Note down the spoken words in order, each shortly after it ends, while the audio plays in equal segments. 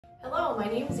Hello, my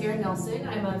name is Erin Nelson.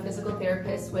 I'm a physical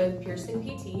therapist with Pearson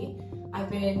PT. I've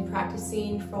been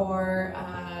practicing for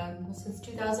since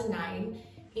 2009,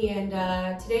 and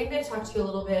today I'm going to talk to you a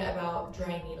little bit about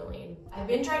dry needling. I've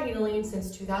been dry needling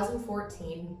since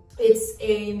 2014. It's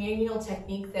a manual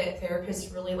technique that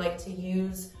therapists really like to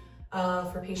use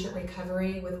for patient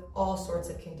recovery with all sorts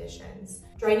of conditions.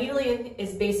 Dry needling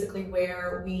is basically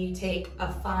where we take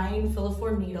a fine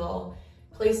filiform needle,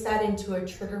 place that into a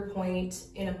trigger point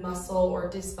in a muscle or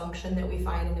dysfunction that we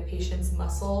find in a patient's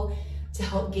muscle to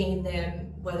help gain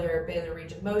them, whether better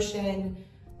range of motion,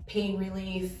 pain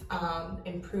relief,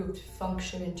 improved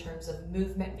function in terms of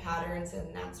movement patterns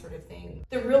and that sort of thing.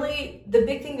 The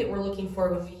big thing that we're looking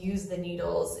for when we use the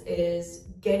needles is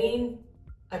getting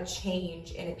a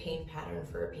change in a pain pattern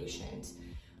for a patient.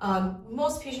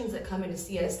 Most patients that come in to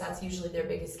see us, that's usually their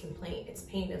biggest complaint. It's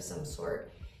pain of some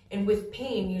sort. And with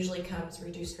pain usually comes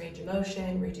reduced range of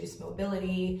motion, reduced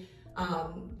mobility,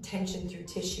 tension through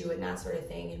tissue and that sort of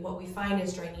thing. And what we find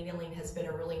is dry needling has been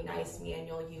a really nice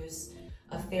manual use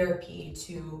of therapy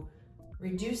to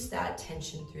reduce that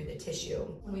tension through the tissue.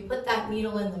 When we put that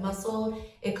needle in the muscle,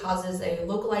 it causes a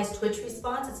localized twitch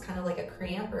response. It's kind of like a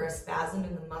cramp or a spasm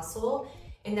in the muscle.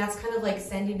 And that's kind of like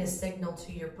sending a signal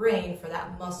to your brain for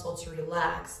that muscle to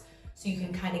relax. So you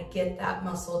can kind of get that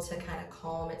muscle to kind of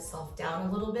calm itself down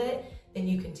a little bit. Then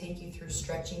you can take you through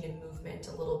stretching and movement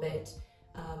a little bit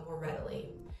more readily.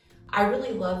 I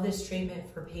really love this treatment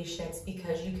for patients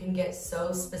because you can get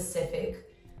so specific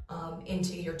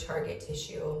into your target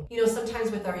tissue. You know,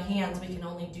 sometimes with our hands, we can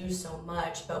only do so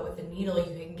much, but with a needle,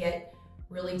 you can get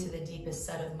really to the deepest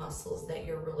set of muscles that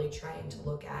you're really trying to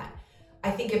look at. I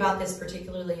think about this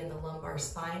particularly in the lumbar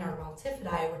spine. Our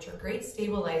multifidi, which are great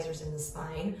stabilizers in the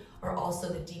spine, are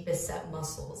also the deepest set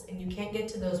muscles. And you can't get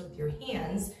to those with your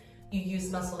hands. You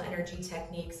use muscle energy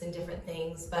techniques and different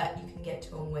things, but you can get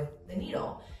to them with the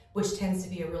needle, which tends to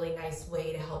be a really nice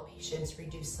way to help patients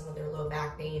reduce some of their low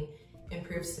back pain,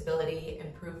 improve stability,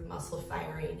 improve muscle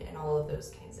firing, and all of those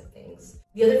kinds of things.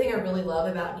 The other thing I really love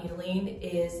about needling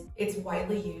is it's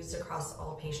widely used across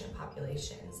all patient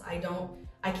populations. I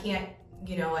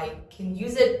can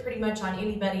use it pretty much on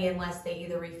anybody unless they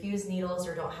either refuse needles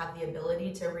or don't have the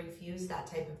ability to refuse that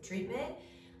type of treatment.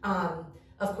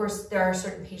 Of course, there are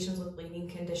certain patients with bleeding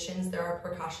conditions. There are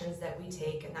precautions that we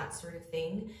take and that sort of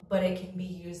thing, but it can be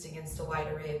used against a wide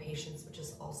array of patients, which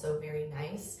is also very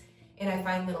nice. And I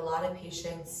find that a lot of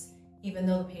patients, even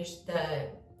though the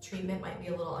treatment might be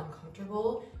a little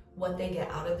uncomfortable, what they get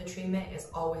out of the treatment is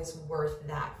always worth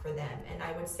that for them. And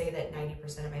I would say that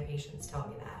 90% of my patients tell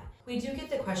me that. We do get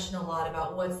the question a lot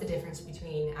about what's the difference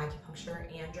between acupuncture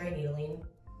and dry needling.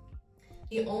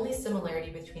 The only similarity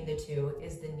between the two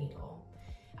is the needle.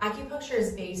 Acupuncture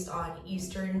is based on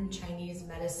Eastern Chinese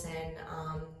medicine,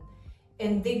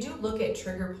 and they do look at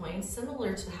trigger points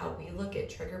similar to how we look at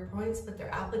trigger points, but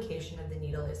their application of the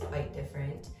needle is quite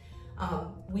different.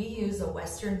 We use a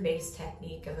Western-based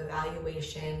technique of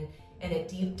evaluation and a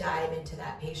deep dive into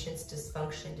that patient's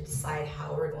dysfunction to decide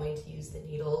how we're going to use the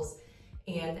needles.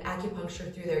 And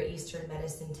acupuncture through their Eastern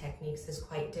medicine techniques is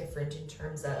quite different in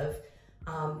terms of,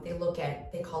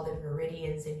 they call them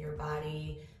meridians in your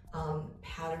body,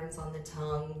 patterns on the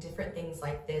tongue, different things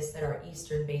like this that are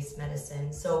Eastern-based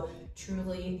medicine. So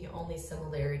truly the only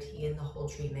similarity in the whole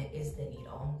treatment is the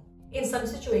needle. In some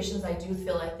situations, I do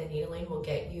feel like the needling will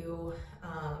get you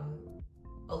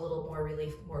a little more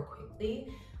relief more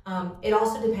quickly. It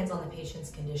also depends on the patient's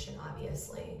condition,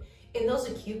 obviously. In those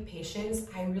acute patients,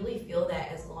 I really feel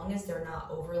that as long as they're not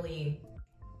overly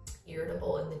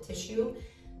irritable in the tissue,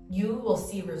 you will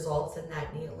see results in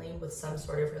that needling with some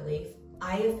sort of relief.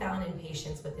 I have found in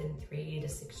patients within 3 to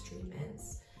 6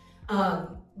 treatments.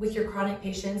 With your chronic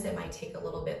patients, it might take a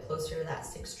little bit closer to that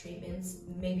 6 treatments,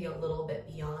 maybe a little bit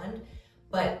beyond.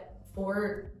 But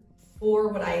for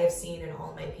what I have seen in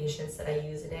all my patients that I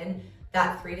use it in,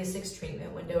 that 3 to 6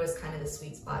 treatment window is kind of the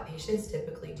sweet spot. Patients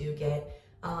typically do get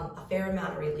a fair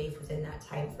amount of relief within that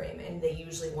time frame, and they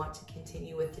usually want to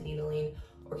continue with the needling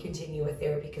or continue with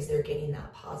therapy because they're getting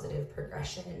that positive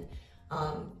progression.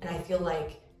 And I feel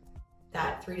like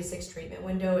that 3 to 6 treatment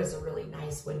window is a really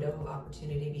nice window of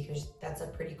opportunity because that's a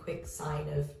pretty quick sign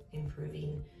of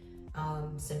improving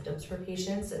symptoms for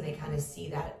patients, and they kind of see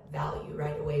that value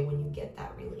right away when you get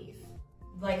that relief.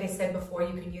 Like I said before,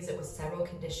 you can use it with several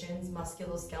conditions: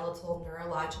 musculoskeletal,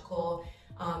 neurological.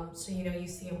 So you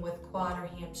see them with quad or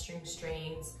hamstring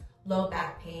strains, low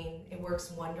back pain. It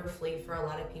works wonderfully for a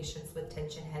lot of patients with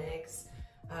tension headaches,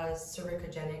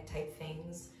 cervicogenic type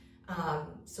things.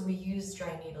 So we use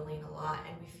dry needling a lot,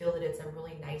 and we feel that it's a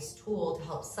really nice tool to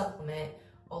help supplement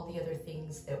all the other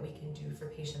things that we can do for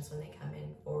patients when they come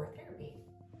in for